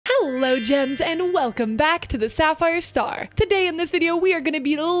Hello gems and welcome back to the Sapphire Star. Today in this video we are going to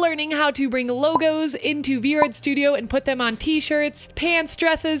be learning how to bring logos into VRoid Studio and put them on t-shirts, pants,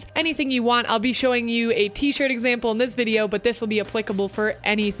 dresses, anything you want. I'll be showing you a t-shirt example in this video, but this will be applicable for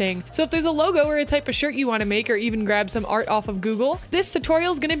anything. So if there's a logo or a type of shirt you want to make, or even grab some art off of Google, this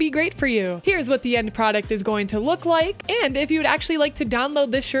tutorial is going to be great for you. Here's what the end product is going to look like, and if you would actually like to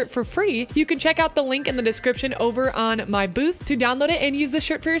download this shirt for free, you can check out the link in the description over on my booth to download it and use this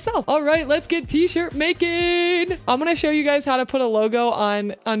shirt for yourself. All right, let's get t-shirt making. I'm gonna show you guys how to put a logo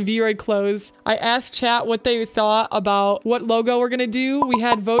on VRoid clothes. I asked chat what they thought about what logo we're gonna do. We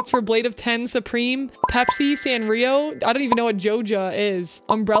had votes for Blade of 10, Supreme, Pepsi, Sanrio. I don't even know what Joja is.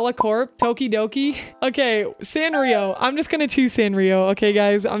 Umbrella Corp, Toki Doki. Okay, Sanrio. I'm just gonna choose Sanrio. Okay,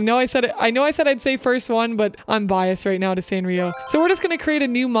 guys. I know I said I'd say first one, but I'm biased right now to Sanrio. So we're just gonna create a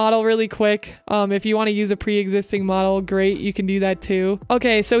new model really quick. If you want to use a pre-existing model, great. You can do that too.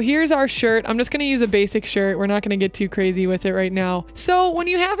 Okay, so here's our shirt. I'm just going to use a basic shirt. We're not going to get too crazy with it right now. So when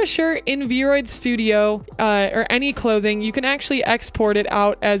you have a shirt in VRoid Studio or any clothing, you can actually export it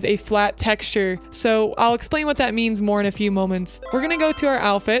out as a flat texture. So I'll explain what that means more in a few moments. We're going to go to our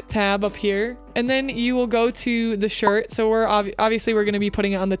outfit tab up here. And then you will go to the shirt. So we're obviously we're going to be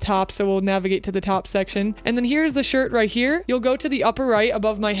putting it on the top. So we'll navigate to the top section. And then here's the shirt right here. You'll go to the upper right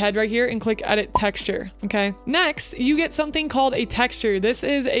above my head right here and click edit texture. Okay. Next, you get something called a texture. This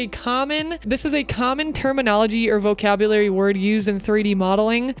is a common terminology or vocabulary word used in 3D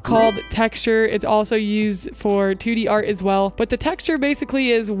modeling called texture. It's also used for 2D art as well. But the texture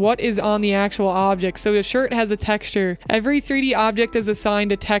basically is what is on the actual object. So a shirt has a texture. Every 3D object is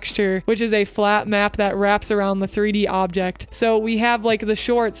assigned a texture, which is a flat map that wraps around the 3D object. So we have like the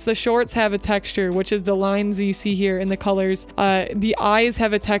shorts. The shorts have a texture, which is the lines you see here in the colors. The eyes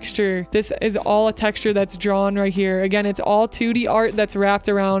have a texture. This is all a texture that's drawn right here. Again, it's all 2D art that's wrapped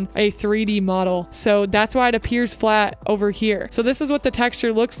around a 3D model. So that's why it appears flat over here. So this is what the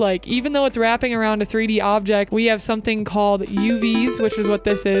texture looks like. Even though it's wrapping around a 3D object, we have something called UVs, which is what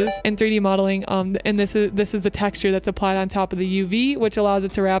this is in 3D modeling. And this is the texture that's applied on top of the UV, which allows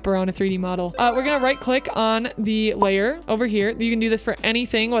it to wrap around a 3D model. We're gonna right click on the layer over here. You can do this for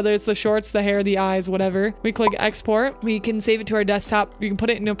anything, whether it's the shorts, the hair, the eyes, whatever. We click export. We can save it to our desktop. We can put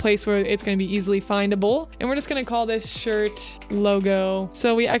it in a place where it's gonna be easily findable. And we're just gonna call this shirt logo.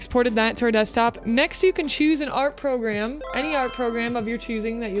 So we exported that to our desktop. Next, you can choose an art program, any art program of your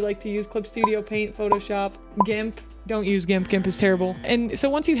choosing that you like to use. Clip Studio, Paint, Photoshop, GIMP. Don't use GIMP. GIMP is terrible. And so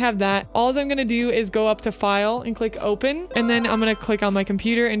once you have that, all I'm going to do is go up to File and click Open. And then I'm going to click on my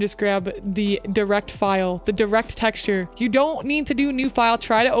computer and just grab the direct file, the direct texture. You don't need to do new file.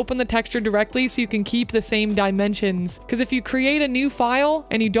 Try to open the texture directly so you can keep the same dimensions. Because if you create a new file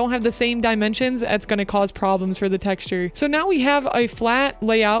and you don't have the same dimensions, that's going to cause problems for the texture. So now we have a flat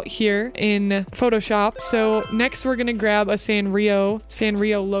layout here in Photoshop. So next we're going to grab a Sanrio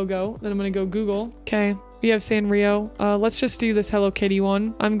logo. Then I'm going to go Google. Okay. We have Sanrio. Let's just do this Hello Kitty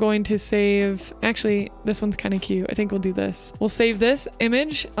one. I'm going to save... Actually, this one's kind of cute. I think we'll do this. We'll save this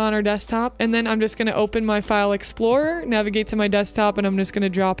image on our desktop, and then I'm just going to open my File Explorer, navigate to my desktop, and I'm just going to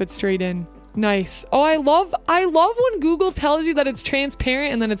drop it straight in. Nice. Oh, I love when Google tells you that it's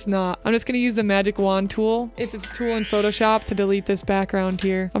transparent and then it's not. I'm just going to use the magic wand tool. It's a tool in Photoshop to delete this background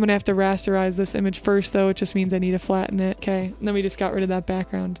here. I'm going to have to rasterize this image first though. It just means I need to flatten it. Okay. And then we just got rid of that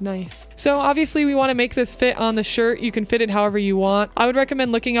background. Nice. So obviously we want to make this fit on the shirt. You can fit it however you want. I would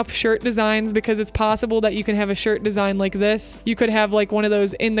recommend looking up shirt designs because it's possible that you can have a shirt design like this. You could have like one of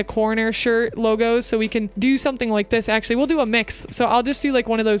those in the corner shirt logos. So we can do something like this. Actually, we'll do a mix. So I'll just do like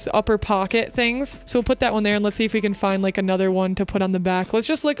one of those upper pocket things. So we'll put that one there and let's see if we can find like another one to put on the back. Let's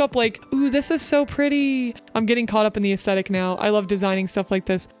just look up like, ooh, this is so pretty. I'm getting caught up in the aesthetic now. I love designing stuff like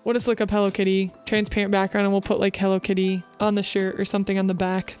this. We'll just look up Hello Kitty, transparent background, and we'll put like Hello Kitty on the shirt or something on the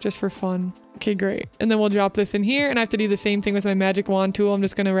back just for fun. Okay, great. And then we'll drop this in here and I have to do the same thing with my magic wand tool. I'm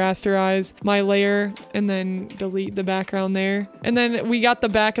just going to rasterize my layer and then delete the background there. And then we got the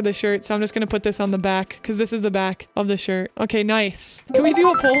back of the shirt. So I'm just going to put this on the back because this is the back of the shirt. Okay, nice. Can we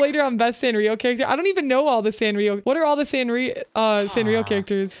do a poll later on best Sanrio character? I don't even know all the Sanrio. What are all the Sanrio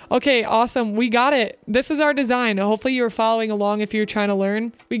characters? Okay, awesome. We got it. This is our design. Hopefully you were following along if you're trying to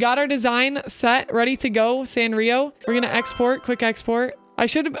learn. We got our design set, ready to go, Sanrio. We're going to export, quick export. I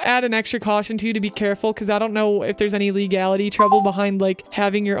should add an extra caution to you to be careful because I don't know if there's any legality trouble behind like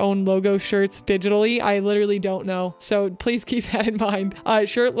having your own logo shirts digitally. I literally don't know. So please keep that in mind.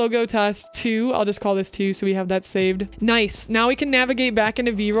 Shirt logo test 2. I'll just call this 2 so we have that saved. Nice. Now we can navigate back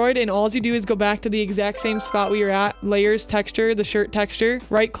into VRoid and all you do is go back to the exact same spot we were at. Layers, texture, the shirt texture.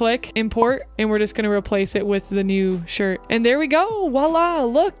 Right click, import, and we're just going to replace it with the new shirt. And there we go. Voila.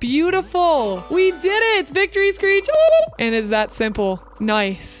 Look, beautiful. We did it. Victory screech. And it's that simple.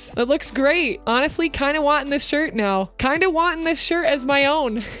 Nice. It looks great. Honestly, kind of wanting this shirt now. Kind of wanting this shirt as my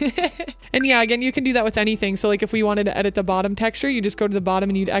own. And yeah, again, you can do that with anything. So like if we wanted to edit the bottom texture, you just go to the bottom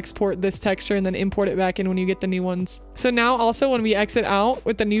and you'd export this texture and then import it back in when you get the new ones. So now also when we exit out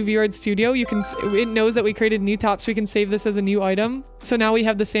with the new VRoid Studio, it knows that we created new top, so we can save this as a new item. So now we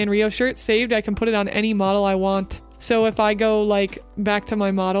have the Sanrio shirt saved. I can put it on any model I want. So if I go like back to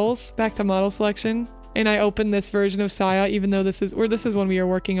my models, back to model selection, and I open this version of Saya, even though this is one we are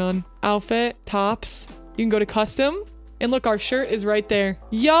working on. Outfit, tops. You can go to custom. And look, our shirt is right there.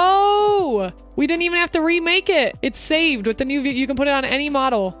 Yo! We didn't even have to remake it. It's saved with the new view. You can put it on any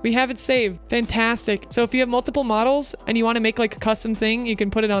model. We have it saved. Fantastic. So if you have multiple models and you want to make like a custom thing, you can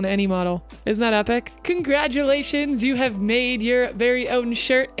put it on any model. Isn't that epic? Congratulations. You have made your very own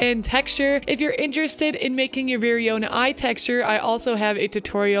shirt and texture. If you're interested in making your very own eye texture, I also have a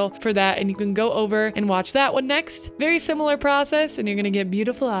tutorial for that and you can go over and watch that one next. Very similar process and you're going to get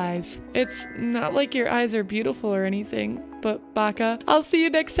beautiful eyes. It's not like your eyes are beautiful or anything. But Baka, I'll see you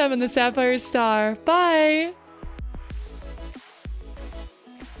next time in the Sapphire Star. Bye!